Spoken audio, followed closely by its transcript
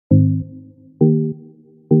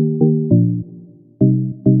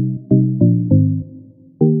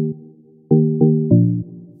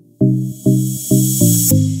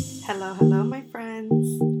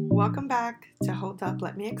Up,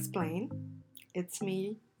 Let Me Explain. It's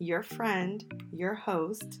me, your friend, your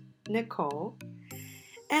host, Nicole.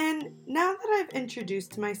 And now that I've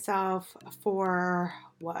introduced myself for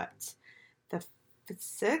the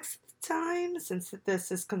sixth time, since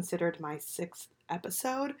this is considered my sixth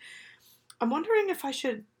episode, I'm wondering if I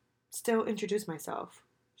should still introduce myself.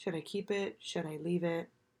 Should I keep it? Should I leave it?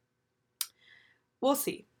 We'll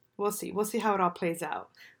see. We'll see how it all plays out.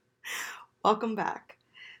 Welcome back.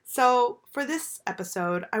 So, for this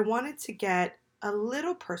episode, I wanted to get a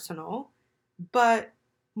little personal, but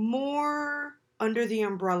more under the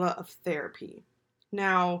umbrella of therapy.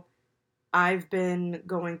 Now, I've been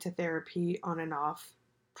going to therapy on and off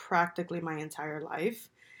practically my entire life.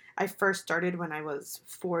 I first started when I was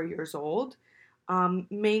 4 years old,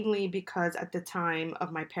 mainly because at the time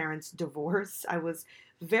of my parents' divorce, I was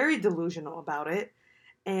very delusional about it.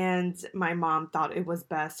 And my mom thought it was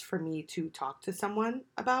best for me to talk to someone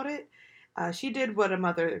about it. She did what a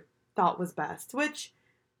mother thought was best, which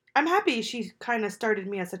I'm happy she kind of started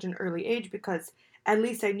me at such an early age because at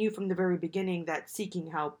least I knew from the very beginning that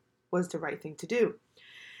seeking help was the right thing to do.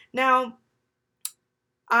 Now,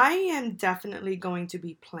 I am definitely going to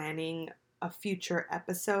be planning a future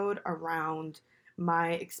episode around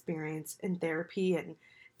my experience in therapy and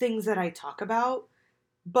things that I talk about.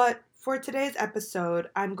 But for today's episode,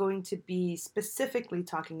 I'm going to be specifically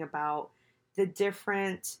talking about the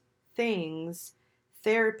different things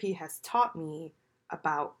therapy has taught me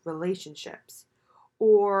about relationships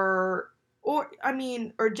or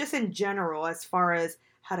just in general as far as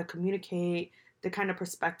how to communicate, the kind of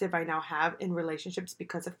perspective I now have in relationships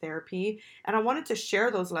because of therapy. And I wanted to share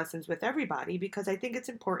those lessons with everybody because I think it's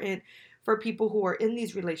important for people who are in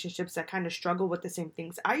these relationships that kind of struggle with the same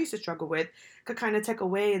things I used to struggle with, could kind of take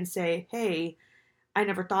away and say, hey, I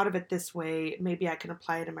never thought of it this way. Maybe I can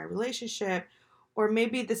apply it in my relationship. Or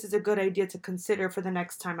maybe this is a good idea to consider for the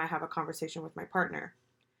next time I have a conversation with my partner.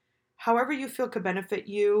 However you feel could benefit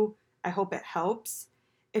you, I hope it helps.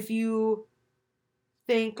 If you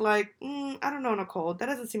think like, I don't know, Nicole, that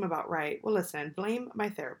doesn't seem about right. Well, listen, blame my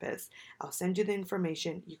therapist. I'll send you the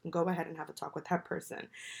information. You can go ahead and have a talk with that person.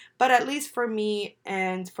 But at least for me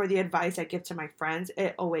and for the advice I give to my friends,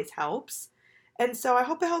 it always helps. And so I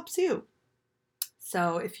hope it helps you.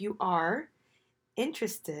 So if you are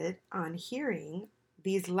interested on hearing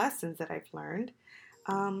these lessons that I've learned,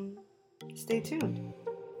 stay tuned.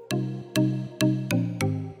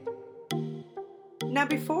 Now,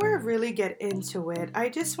 before I really get into it, I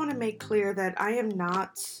just want to make clear that I am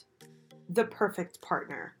not the perfect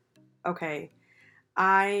partner. Okay.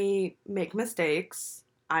 I make mistakes,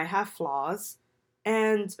 I have flaws,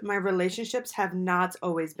 and my relationships have not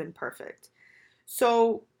always been perfect.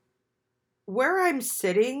 So, where I'm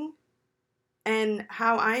sitting and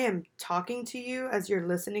how I am talking to you as you're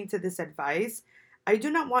listening to this advice, I do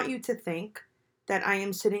not want you to think that I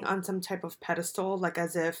am sitting on some type of pedestal, like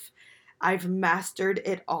as if I've mastered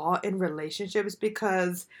it all in relationships,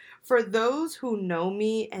 because for those who know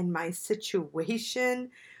me and my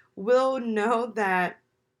situation will know that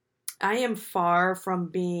I am far from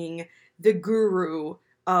being the guru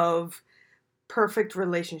of perfect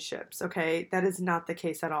relationships, okay? That is not the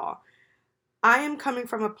case at all. I am coming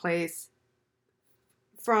from a place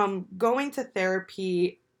from going to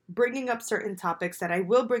therapy, bringing up certain topics that I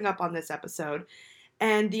will bring up on this episode,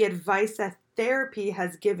 and the advice that therapy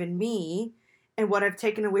has given me and what I've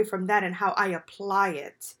taken away from that and how I apply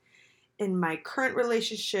it in my current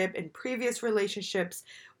relationship, in previous relationships,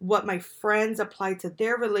 what my friends apply to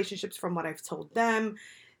their relationships from what I've told them.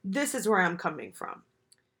 This is where I'm coming from.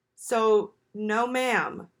 So, no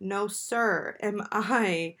ma'am, no sir, am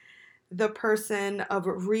I the person of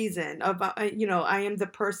reason, I am the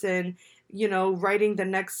person, writing the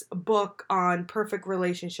next book on perfect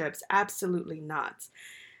relationships. Absolutely not.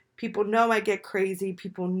 People know I get crazy.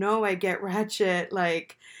 People know I get ratchet.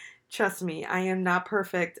 Like, trust me, I am not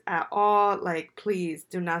perfect at all. Like, please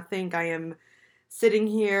do not think I am sitting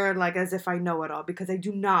here like as if I know it all, because I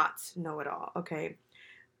do not know it all, okay?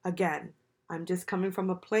 Again, I'm just coming from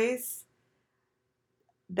a place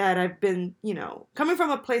that I've been, coming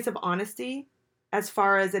from a place of honesty as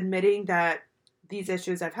far as admitting that these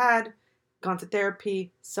issues I've had, gone to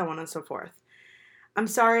therapy, so on and so forth. I'm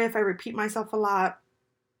sorry if I repeat myself a lot.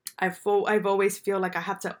 I've always feel like I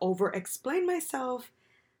have to over-explain myself.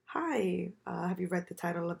 Hi, have you read the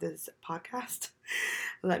title of this podcast?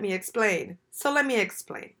 Let me explain. So let me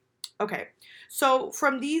explain. Okay, so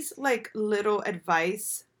from these like little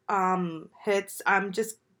advice hits,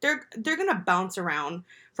 they're gonna bounce around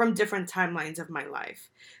from different timelines of my life.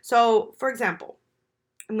 So, for example,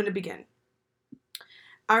 I'm gonna begin.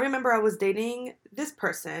 I remember I was dating this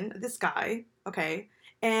person, this guy, okay,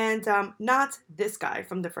 and not this guy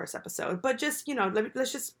from the first episode, but just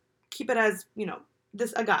let's just keep it as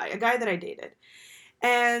this a guy that I dated,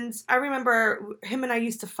 and I remember him and I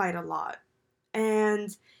used to fight a lot,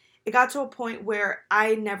 and it got to a point where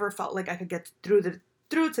I never felt like I could get through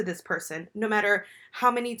to this person, no matter how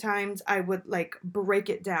many times I would like break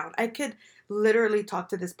it down. I could literally talk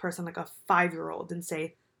to this person like a 5-year old and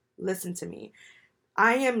say, listen to me.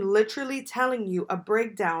 I am literally telling you a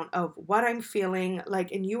breakdown of what I'm feeling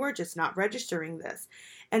like, and you are just not registering this.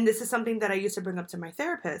 And this is something that I used to bring up to my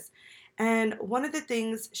therapist. And one of the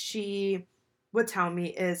things she would tell me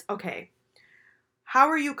is, okay, how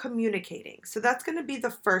are you communicating? So that's going to be the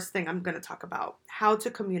first thing I'm going to talk about, how to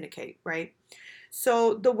communicate, right?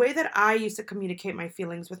 So the way that I used to communicate my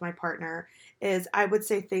feelings with my partner is I would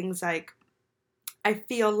say things like, I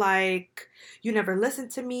feel like you never listen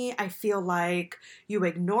to me. I feel like you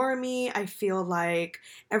ignore me. I feel like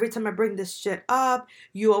every time I bring this shit up,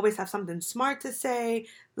 you always have something smart to say.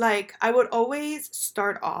 Like, I would always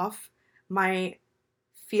start off my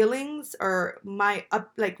feelings or my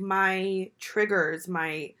triggers,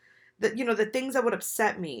 the things that would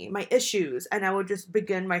upset me, my issues, and I would just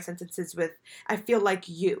begin my sentences with, I feel like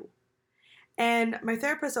you. And my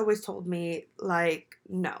therapist always told me, like,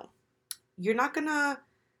 no, you're not gonna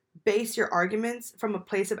base your arguments from a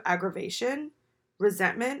place of aggravation,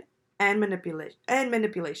 resentment, and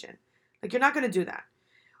manipulation. Like, you're not gonna do that.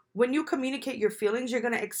 When you communicate your feelings, you're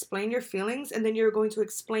gonna explain your feelings, and then you're going to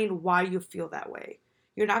explain why you feel that way.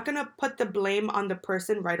 You're not gonna put the blame on the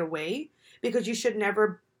person right away, because you should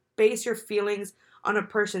never base your feelings on a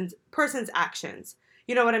person's actions.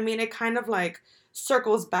 You know what I mean? It kind of like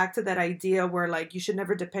circles back to that idea where like you should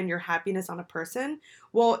never depend your happiness on a person.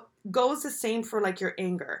 Well, goes the same for like your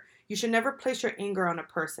anger. You should never place your anger on a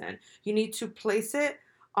person. You need to place it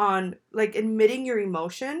on like admitting your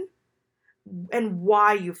emotion and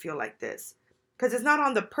why you feel like this. Because it's not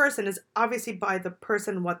on the person, it's obviously by the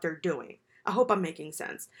person what they're doing. I hope I'm making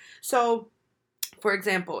sense. So, for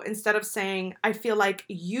example, instead of saying, I feel like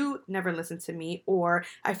you never listen to me, or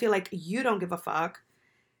I feel like you don't give a fuck,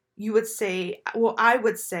 you would say, well, I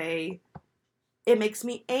would say, it makes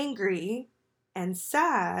me angry and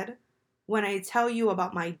sad when I tell you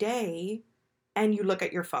about my day and you look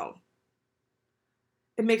at your phone.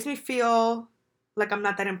 It makes me feel like I'm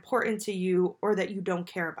not that important to you or that you don't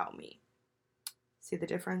care about me. See the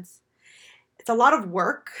difference? It's a lot of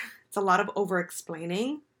work. It's a lot of over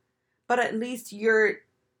explaining, but at least you're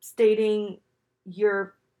stating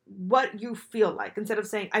what you feel like instead of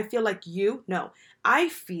saying I feel like you. No, I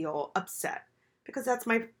feel upset because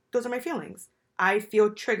those are my feelings. I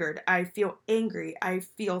feel triggered. I feel angry. I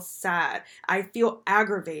feel sad. I feel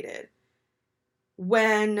aggravated.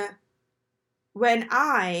 When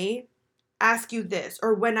I ask you this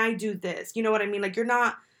or when I do this, you know what I mean? Like, you're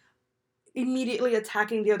not immediately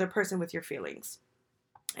attacking the other person with your feelings.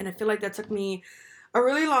 And I feel like that took me a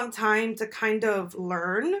really long time to kind of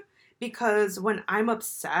learn, because when I'm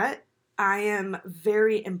upset, I am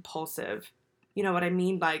very impulsive. You know what I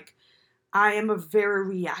mean? Like, I am a very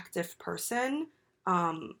reactive person.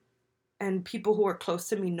 And people who are close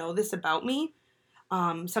to me know this about me.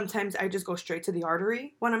 Sometimes I just go straight to the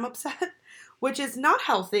artery when I'm upset, which is not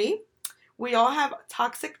healthy. We all have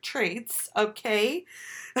toxic traits, okay?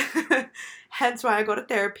 Hence why I go to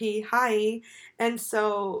therapy. Hi. And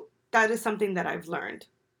so that is something that I've learned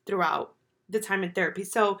throughout the time in therapy.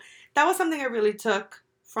 So that was something I really took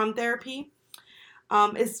from therapy,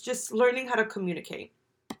 is just learning how to communicate.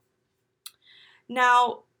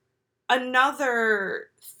 Now, another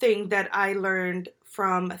thing that I learned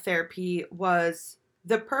from therapy was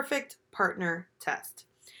the perfect partner test.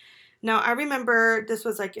 Now, I remember this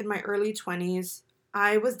was like in my early 20s.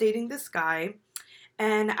 I was dating this guy,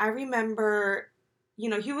 and I remember,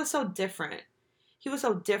 he was so different. He was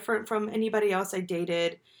so different from anybody else I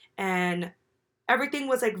dated, and everything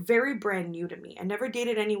was like very brand new to me. I never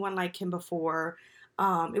dated anyone like him before.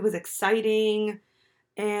 It was exciting,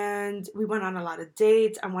 and we went on a lot of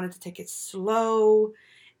dates. I wanted to take it slow,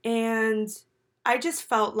 and I just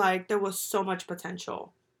felt like there was so much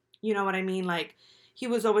potential. You know what I mean? Like, he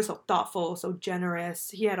was always so thoughtful, so generous.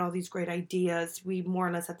 He had all these great ideas. We more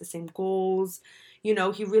or less had the same goals. He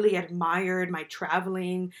really admired my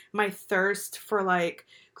traveling, my thirst for like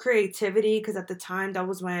creativity, because at the time that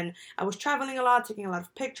was when I was traveling a lot, taking a lot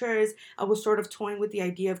of pictures. I was sort of toying with the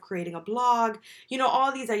idea of creating a blog,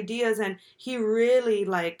 all these ideas, and he really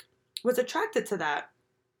like was attracted to that.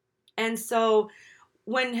 And so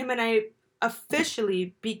when him and I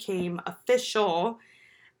officially became official,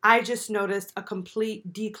 I just noticed a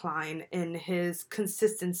complete decline in his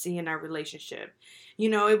consistency in our relationship. You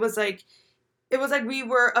know, it was like we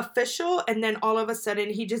were official, and then all of a sudden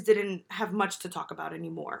he just didn't have much to talk about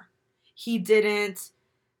anymore. He didn't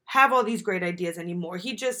have all these great ideas anymore.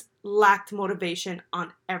 He just lacked motivation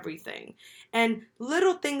on everything. And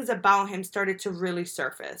little things about him started to really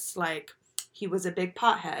surface. Like, he was a big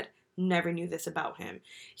pothead. Never knew this about him.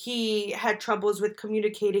 He had troubles with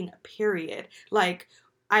communicating, period. Like,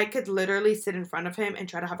 I could literally sit in front of him and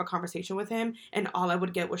try to have a conversation with him, and all I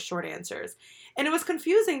would get was short answers. And it was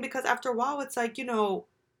confusing because after a while, it's like, do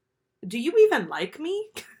you even like me?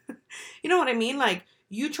 You know what I mean? Like,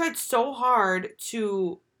 you tried so hard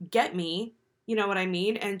to get me, you know what I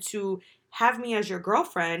mean? And to have me as your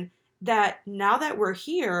girlfriend, that now that we're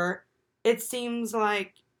here, it seems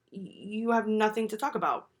like you have nothing to talk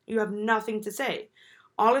about. You have nothing to say.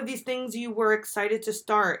 All of these things you were excited to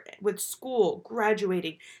start with school,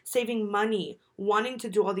 graduating, saving money, wanting to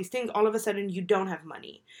do all these things, all of a sudden you don't have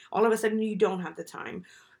money. All of a sudden you don't have the time.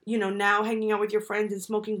 Now hanging out with your friends and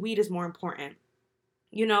smoking weed is more important.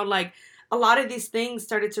 Like, a lot of these things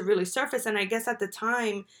started to really surface. And I guess at the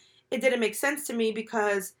time, it didn't make sense to me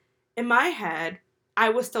because in my head, I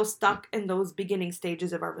was still stuck in those beginning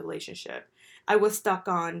stages of our relationship. I was stuck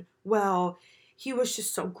on, well, he was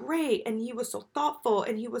just so great and he was so thoughtful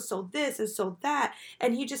and he was so this and so that.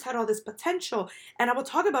 And he just had all this potential. And I would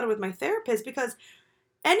talk about it with my therapist because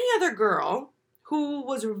any other girl who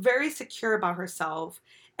was very secure about herself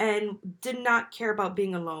and did not care about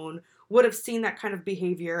being alone would have seen that kind of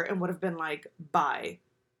behavior and would have been like, bye.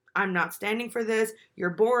 I'm not standing for this. You're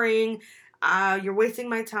boring. You're wasting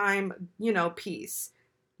my time. Peace.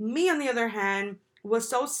 Me, on the other hand, was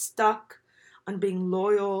so stuck on being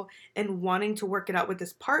loyal and wanting to work it out with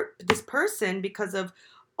this person because of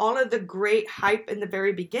all of the great hype in the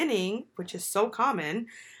very beginning, which is so common.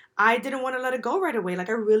 I didn't want to let it go right away. Like,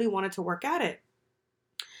 I really wanted to work at it.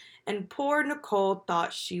 And poor Nicole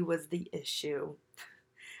thought she was the issue.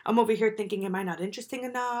 I'm over here thinking, am I not interesting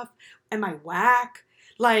enough? Am I whack?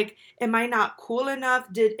 Like, am I not cool enough?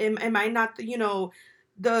 Am I not,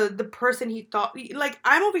 the person he thought? Like,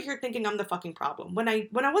 I'm over here thinking I'm the fucking problem when I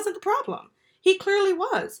wasn't the problem. He clearly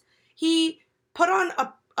was. He put on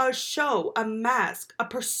a show, a mask, a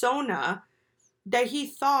persona that he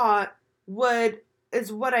thought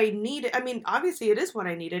is what I needed. I mean, obviously it is what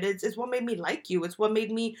I needed. It's what made me like you. It's what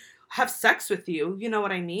made me have sex with you. You know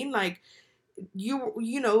what I mean? Like,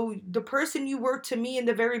 the person you were to me in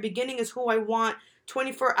the very beginning is who I want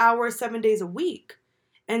 24 hours, 7 days a week.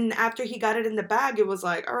 And after he got it in the bag, it was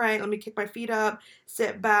like, all right, let me kick my feet up,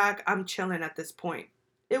 sit back. I'm chilling at this point.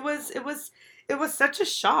 It was such a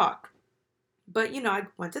shock. But, I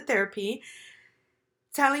went to therapy,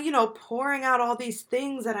 pouring out all these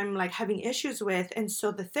things that I'm like having issues with. And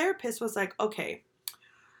so the therapist was like, okay,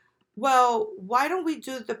 well, why don't we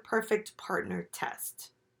do the perfect partner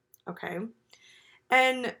test? Okay.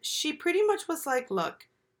 And she pretty much was like, look,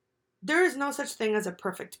 there is no such thing as a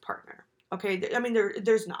perfect partner. Okay. I mean,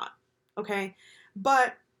 there's not. Okay.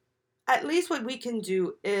 But at least what we can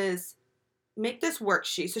do is make this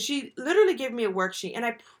worksheet. So she literally gave me a worksheet,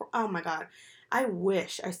 and oh my God, I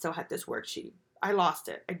wish I still had this worksheet. I lost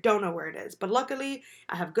it. I don't know where it is, but luckily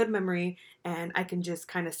I have good memory and I can just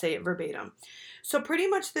kind of say it verbatim. So pretty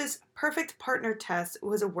much this perfect partner test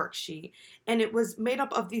was a worksheet, and it was made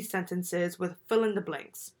up of these sentences with fill in the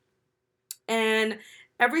blanks. And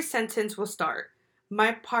every sentence will start,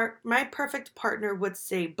 my perfect partner would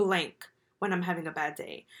say blank when I'm having a bad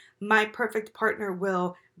day. My perfect partner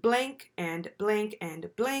will blank and blank and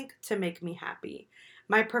blank to make me happy.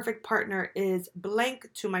 My perfect partner is blank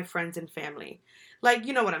to my friends and family. Like,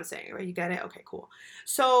 you know what I'm saying, right? You get it? Okay, cool.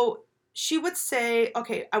 So she would say,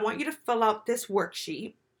 okay, I want you to fill out this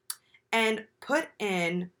worksheet and put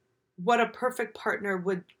in what a perfect partner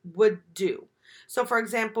would do. So for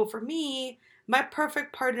example, for me, my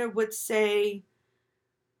perfect partner would say,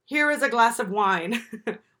 here is a glass of wine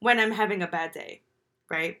when I'm having a bad day,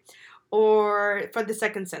 right? Or for the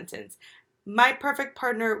second sentence, my perfect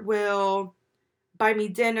partner will buy me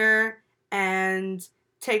dinner and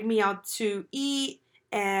take me out to eat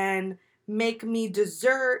and make me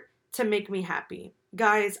dessert to make me happy.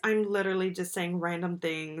 Guys, I'm literally just saying random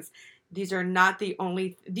things. These are not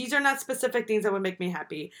specific things that would make me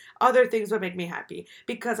happy. Other things would make me happy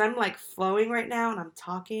because I'm like flowing right now and I'm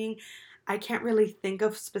talking. I can't really think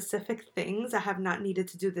of specific things. I have not needed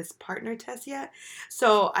to do this partner test yet.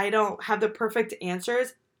 So I don't have the perfect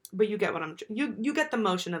answers. But you get what you get the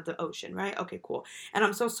motion of the ocean, right? Okay, cool. And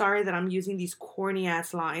I'm so sorry that I'm using these corny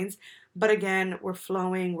ass lines, but again, we're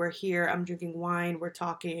flowing, we're here, I'm drinking wine, we're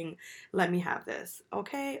talking. Let me have this.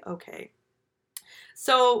 Okay? Okay.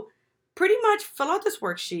 So, pretty much fill out this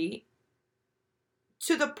worksheet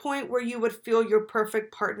to the point where you would feel your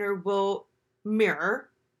perfect partner will mirror.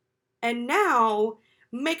 And now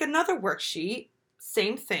make another worksheet,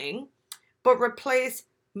 same thing, but replace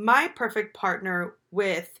my perfect partner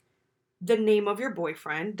with the name of your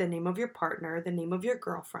boyfriend, the name of your partner, the name of your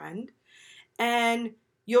girlfriend, and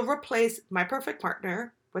you'll replace my perfect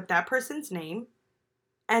partner with that person's name,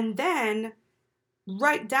 and then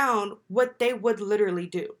write down what they would literally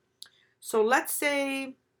do. So let's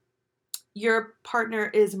say your partner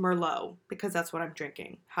is Merlot, because that's what I'm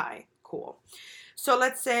drinking. Hi, cool. So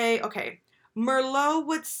let's say, okay, Merlot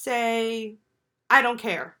would say, I don't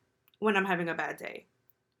care when I'm having a bad day.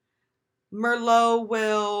 Merlot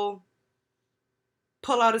will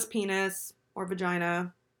pull out his penis or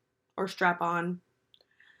vagina or strap on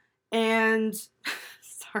and,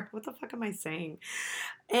 sorry, what the fuck am I saying?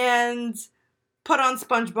 And put on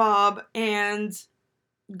SpongeBob and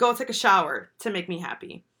go take a shower to make me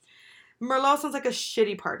happy. Merlot sounds like a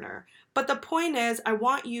shitty partner. But the point is, I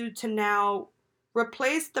want you to now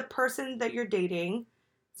replace the person that you're dating's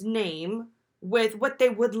name with what they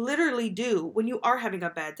would literally do when you are having a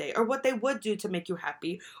bad day, or what they would do to make you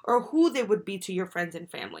happy, or who they would be to your friends and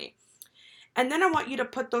family. And then I want you to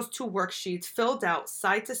put those two worksheets filled out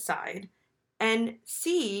side to side and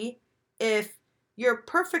see if your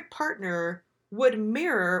perfect partner would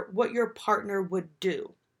mirror what your partner would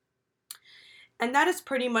do. And that is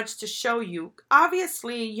pretty much to show you,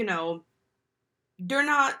 obviously, you know, they're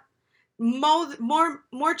not,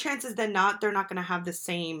 more chances than not, they're not going to have the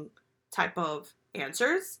same type of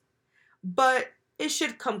answers, but it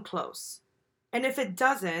should come close. And if it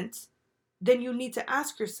doesn't, then you need to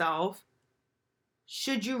ask yourself,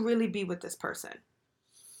 should you really be with this person?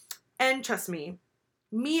 And trust me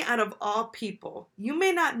out of all people, you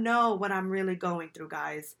may not know what I'm really going through,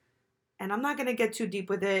 guys. And I'm not going to get too deep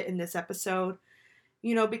with it in this episode,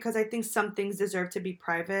 you know, because I think some things deserve to be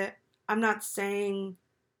private. I'm not saying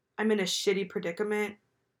I'm in a shitty predicament,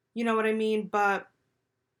 you know what I mean? But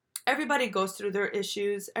everybody goes through their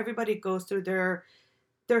issues. Everybody goes through their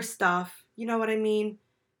stuff, you know what I mean?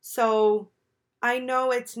 So I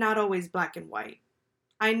know it's not always black and white.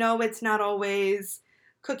 I know it's not always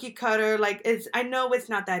cookie cutter. I know it's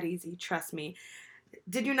not that easy. Trust me.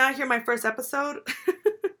 Did you not hear my first episode?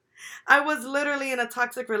 I was literally in a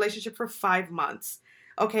toxic relationship for 5 months.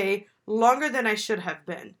 Okay. Longer than I should have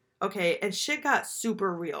been. Okay. And shit got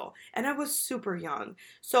super real. And I was super young.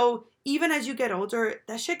 So even as you get older,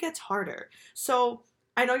 that shit gets harder. So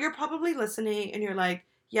I know you're probably listening and you're like,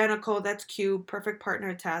 yeah, Nicole, that's cute. Perfect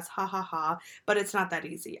partner test. Ha ha ha. But it's not that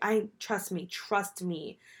easy. Trust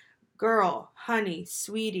me. Girl, honey,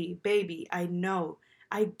 sweetie, baby, I know.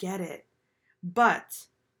 I get it. But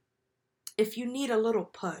if you need a little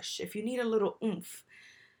push, if you need a little oomph,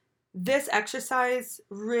 this exercise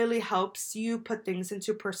really helps you put things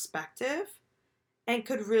into perspective and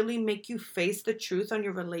could really make you face the truth on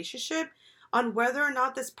your relationship on whether or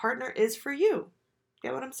not this partner is for you.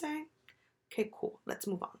 Get what I'm saying? Okay, cool. Let's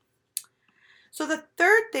move on. So the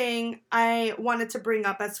third thing I wanted to bring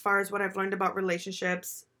up as far as what I've learned about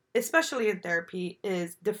relationships, especially in therapy,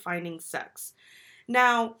 is defining sex.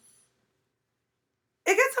 Now,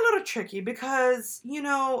 it gets a little tricky because, you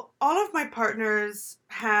know, all of my partners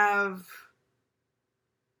have,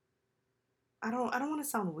 I don't want to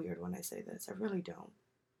sound weird when I say this. I really don't.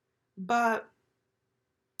 But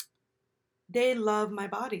they love my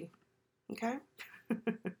body. Okay?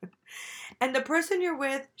 And the person you're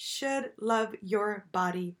with should love your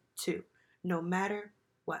body too, no matter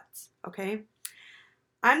what, okay?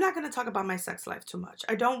 I'm not going to talk about my sex life too much.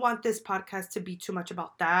 I don't want this podcast to be too much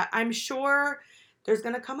about that. I'm sure there's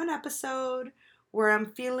going to come an episode where I'm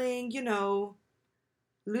feeling, you know,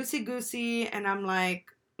 loosey-goosey, and I'm like,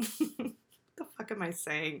 what the fuck am I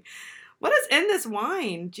saying? What is in this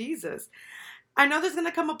wine? Jesus. I know there's going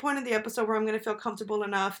to come a point in the episode where I'm going to feel comfortable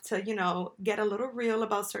enough to, you know, get a little real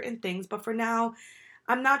about certain things. But for now,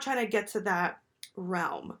 I'm not trying to get to that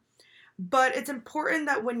realm. But it's important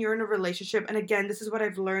that when you're in a relationship, and again, this is what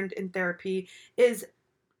I've learned in therapy, is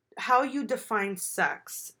how you define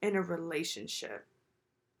sex in a relationship.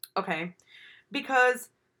 Okay? Because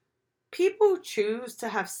people choose to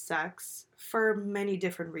have sex for many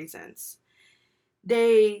different reasons.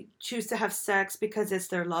 They choose to have sex because it's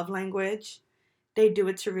their love language. They do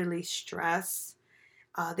it to release stress.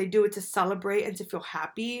 They do it to celebrate and to feel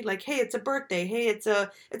happy. Like, hey, it's a birthday. Hey, it's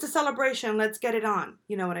a celebration. Let's get it on.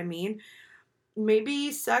 You know what I mean?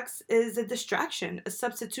 Maybe sex is a distraction, a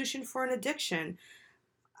substitution for an addiction.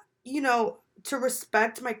 To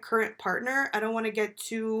respect my current partner, I don't want to get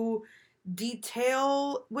too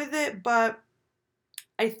detailed with it, but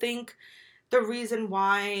I think the reason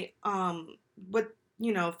why with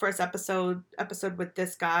first episode with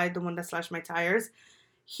this guy, the one that slashed my tires,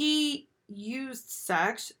 he used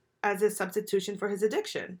sex as a substitution for his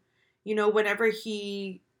addiction. Whenever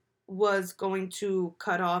he was going to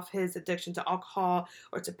cut off his addiction to alcohol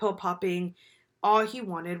or to pill popping, all he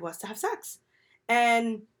wanted was to have sex.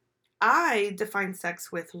 And I define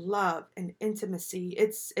sex with love and intimacy.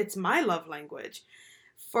 It's my love language.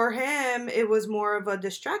 For him, it was more of a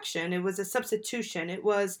distraction. It was a substitution. It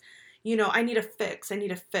was, I need a fix. I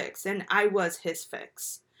need a fix. And I was his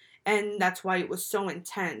fix. And that's why it was so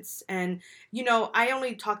intense. And, I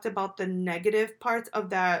only talked about the negative parts of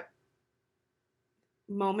that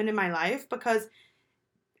moment in my life because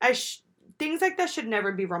things like that should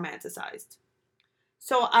never be romanticized.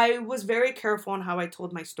 So I was very careful on how I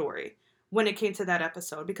told my story when it came to that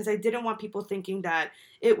episode because I didn't want people thinking that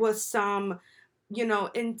it was some,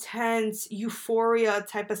 intense euphoria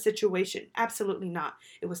type of situation. Absolutely not.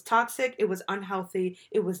 It was toxic, it was unhealthy,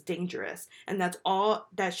 it was dangerous. And that's all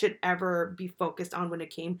that should ever be focused on when it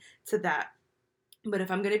came to that. But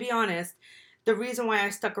if I'm going to be honest, the reason why I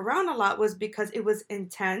stuck around a lot was because it was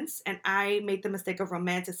intense and I made the mistake of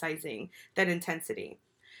romanticizing that intensity.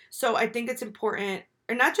 So I think it's important,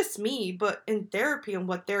 or not just me, but in therapy and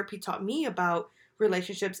what therapy taught me about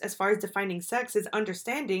relationships as far as defining sex is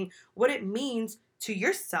understanding what it means to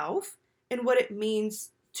yourself and what it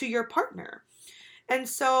means to your partner. And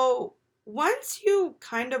so once you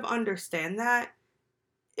kind of understand that,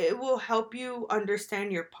 it will help you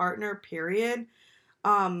understand your partner, period.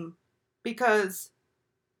 Because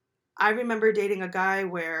I remember dating a guy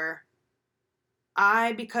where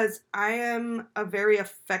because I am a very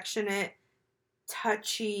affectionate,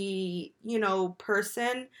 touchy,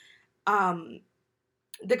 person,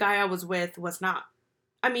 the guy I was with was not.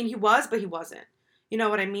 I mean, he was, but he wasn't. You know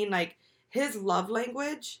what I mean? Like, his love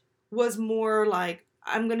language was more like,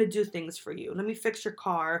 I'm going to do things for you. Let me fix your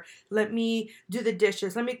car. Let me do the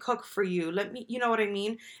dishes. Let me cook for you. You know what I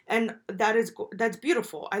mean? And that's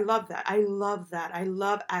beautiful. I love that. I love that. I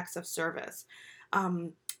love acts of service.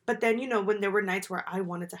 But then, when there were nights where I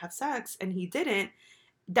wanted to have sex and he didn't,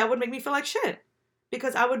 that would make me feel like shit.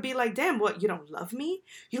 Because I would be like, damn, what, you don't love me?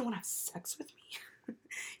 You don't want to have sex with me?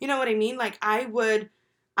 You know what I mean? Like, I would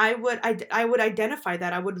identify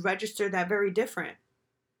that. I would register that very different.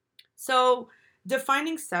 So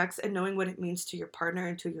defining sex and knowing what it means to your partner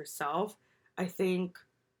and to yourself, I think,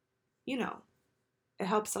 it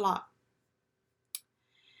helps a lot.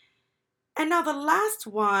 And now the last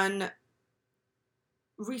one,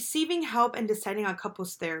 receiving help and deciding on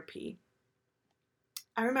couples therapy.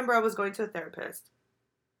 I remember I was going to a therapist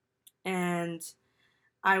and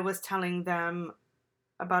I was telling them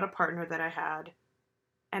about a partner that I had.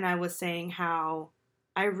 And I was saying how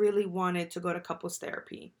I really wanted to go to couples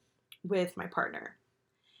therapy with my partner.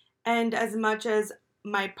 And as much as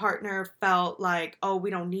my partner felt like, oh,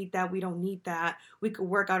 we don't need that, we could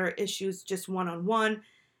work out our issues just one-on-one,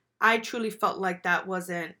 I truly felt like that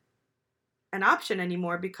wasn't an option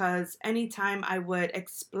anymore because anytime I would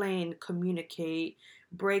explain, communicate,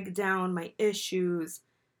 break down my issues,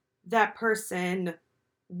 that person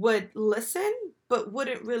would listen but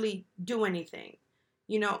wouldn't really do anything.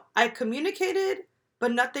 I communicated,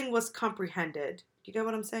 but nothing was comprehended. You get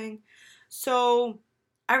what I'm saying? So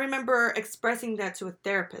I remember expressing that to a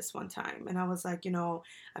therapist one time. And I was like,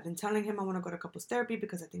 I've been telling him I want to go to couples therapy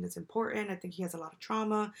because I think it's important. I think he has a lot of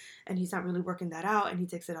trauma and he's not really working that out. And he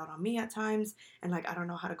takes it out on me at times. And I don't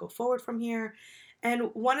know how to go forward from here. And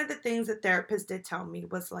one of the things the therapist did tell me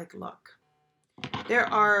was like, look, there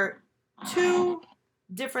are two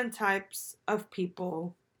different types of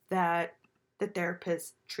people that the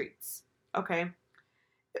therapist treats. Okay.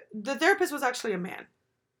 The therapist was actually a man.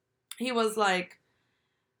 He was like,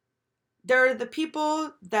 there are the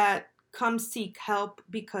people that come seek help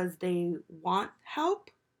because they want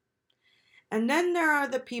help. And then there are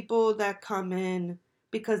the people that come in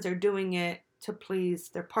because they're doing it to please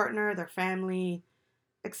their partner, their family,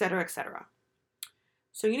 etc., etc.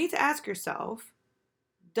 So you need to ask yourself,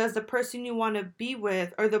 does the person you want to be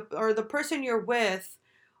with or the person you're with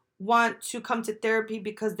want to come to therapy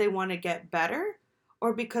because they want to get better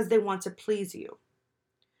or because they want to please you?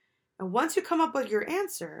 And once you come up with your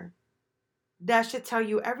answer, that should tell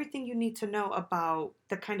you everything you need to know about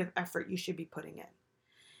the kind of effort you should be putting in.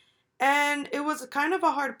 And it was kind of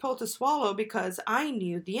a hard pill to swallow because I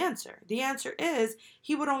knew the answer. The answer is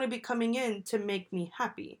he would only be coming in to make me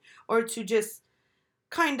happy or to just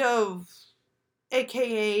kind of,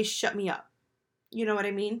 AKA, shut me up. You know what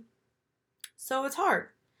I mean? So it's hard,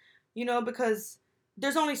 because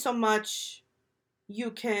there's only so much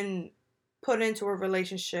you can put into a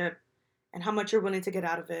relationship and how much you're willing to get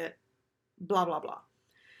out of it, blah, blah, blah.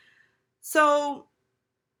 So,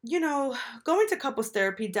 going to couples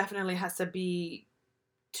therapy definitely has to be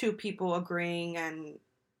two people agreeing and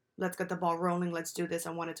let's get the ball rolling. Let's do this.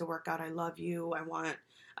 I want it to work out. I love you. I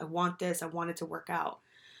want this. I want it to work out.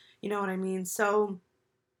 You know what I mean? So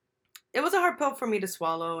it was a hard pill for me to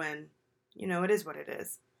swallow, and it is what it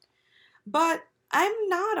is. But I'm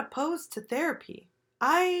not opposed to therapy.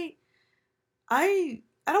 I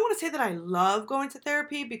don't want to say that I love going to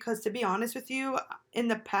therapy because, to be honest with you, in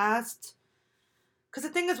the past, because the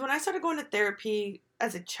thing is, when I started going to therapy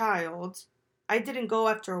as a child, I didn't go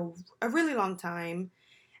after a really long time,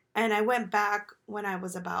 and I went back when I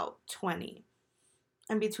was about 20.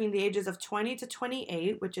 And between the ages of 20 to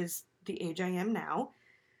 28, which is the age I am now,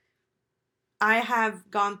 I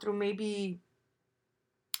have gone through maybe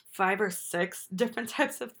 5 or 6 different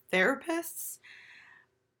types of therapists.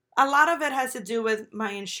 A lot of it has to do with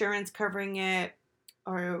my insurance covering it,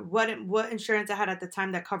 or what insurance I had at the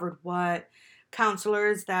time that covered what,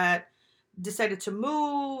 counselors that decided to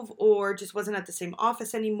move or just wasn't at the same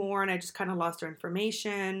office anymore and I just kind of lost their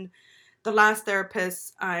information. The last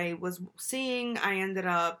therapist I was seeing, I ended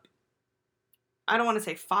up, I don't want to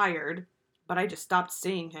say fired, but I just stopped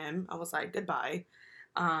seeing him. I was like, goodbye.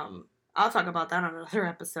 I'll talk about that on another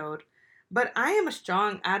episode. But I am a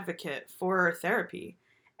strong advocate for therapy.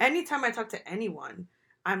 Anytime I talk to anyone,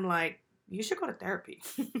 I'm like, you should go to therapy.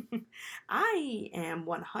 I am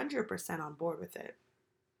 100% on board with it.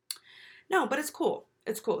 No, but it's cool.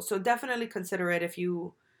 It's cool. So definitely consider it if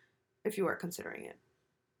you are considering it.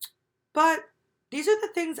 But these are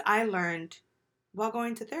the things I learned while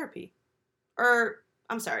going to therapy. Or,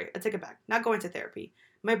 I'm sorry, I take it back. Not going to therapy.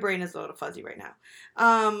 My brain is a little fuzzy right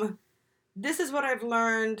now. This is what I've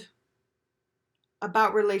learned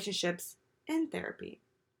about relationships in therapy.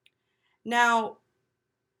 Now,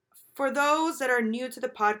 for those that are new to the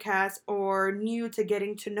podcast or new to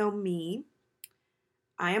getting to know me,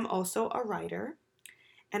 I am also a writer,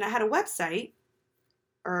 and I had a website,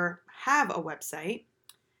 or have a website.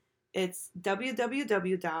 It's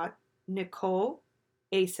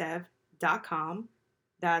www.nicoleacev.com.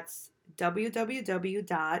 That's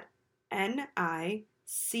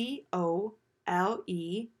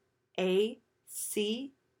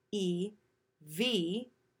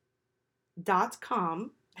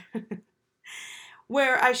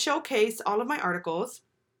where I showcase all of my articles.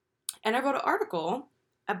 And I wrote an article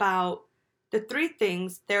about the 3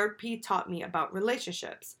 things therapy taught me about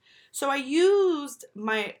relationships. So I used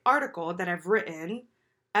my article that I've written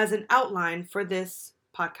as an outline for this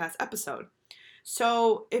podcast episode.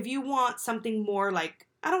 So if you want something more like,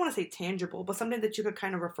 I don't want to say tangible, but something that you could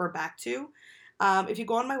kind of refer back to, if you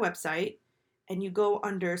go on my website and you go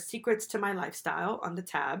under Secrets to My Lifestyle on the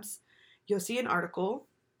tabs, you'll see an article,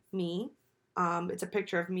 me. It's a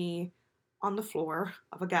picture of me on the floor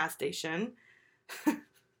of a gas station.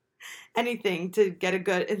 Anything to get a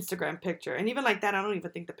good Instagram picture. And even like that, I don't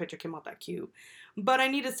even think the picture came out that cute. But I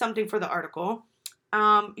needed something for the article.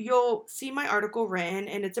 You'll see my article written,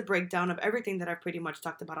 and it's a breakdown of everything that I've pretty much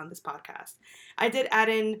talked about on this podcast. I did add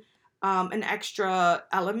in an extra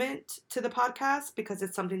element to the podcast because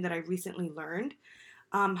it's something that I recently learned.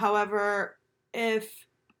 However, if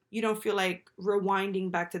you don't feel like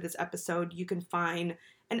rewinding back to this episode, you can find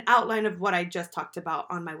an outline of what I just talked about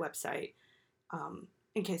on my website,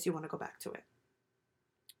 in case you want to go back to it.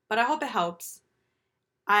 But I hope it helps.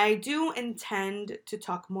 I do intend to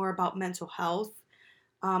talk more about mental health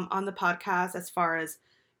on the podcast, as far as,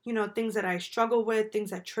 things that I struggle with,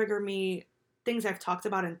 things that trigger me, things I've talked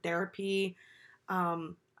about in therapy.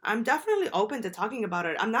 I'm definitely open to talking about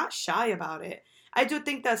it. I'm not shy about it. I do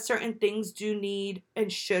think that certain things do need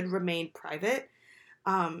and should remain private.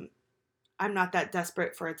 I'm not that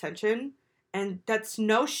desperate for attention, and that's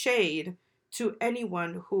no shade to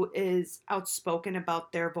anyone who is outspoken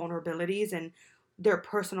about their vulnerabilities and their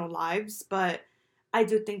personal lives, but I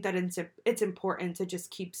do think that it's important to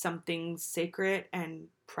just keep some things sacred and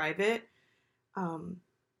private,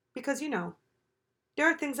 because, there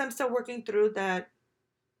are things I'm still working through that,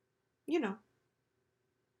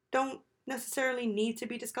 don't necessarily need to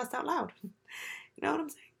be discussed out loud. You know what I'm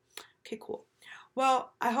saying? Okay, cool.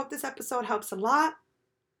 Well, I hope this episode helps a lot.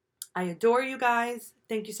 I adore you guys.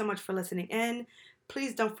 Thank you so much for listening in.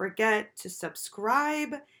 Please don't forget to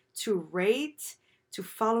subscribe, to rate, to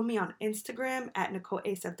follow me on Instagram at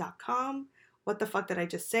NicoleAsef.com. What the fuck did I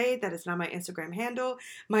just say? That is not my Instagram handle.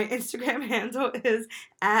 My Instagram handle is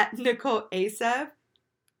at NicoleAsef.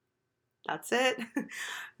 That's it.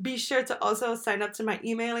 Be sure to also sign up to my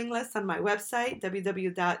emailing list on my website,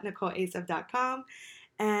 www.nicoleasef.com.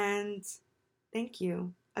 And thank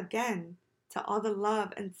you again to all the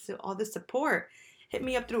love and to all the support. Hit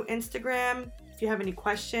me up through Instagram if you have any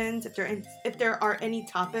questions, if there are any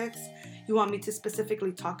topics you want me to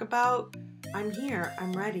specifically talk about. I'm here.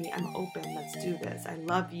 I'm ready. I'm open. Let's do this. I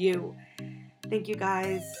love you. Thank you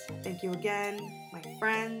guys. Thank you again, my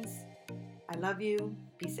friends. I love you.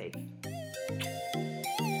 Be safe.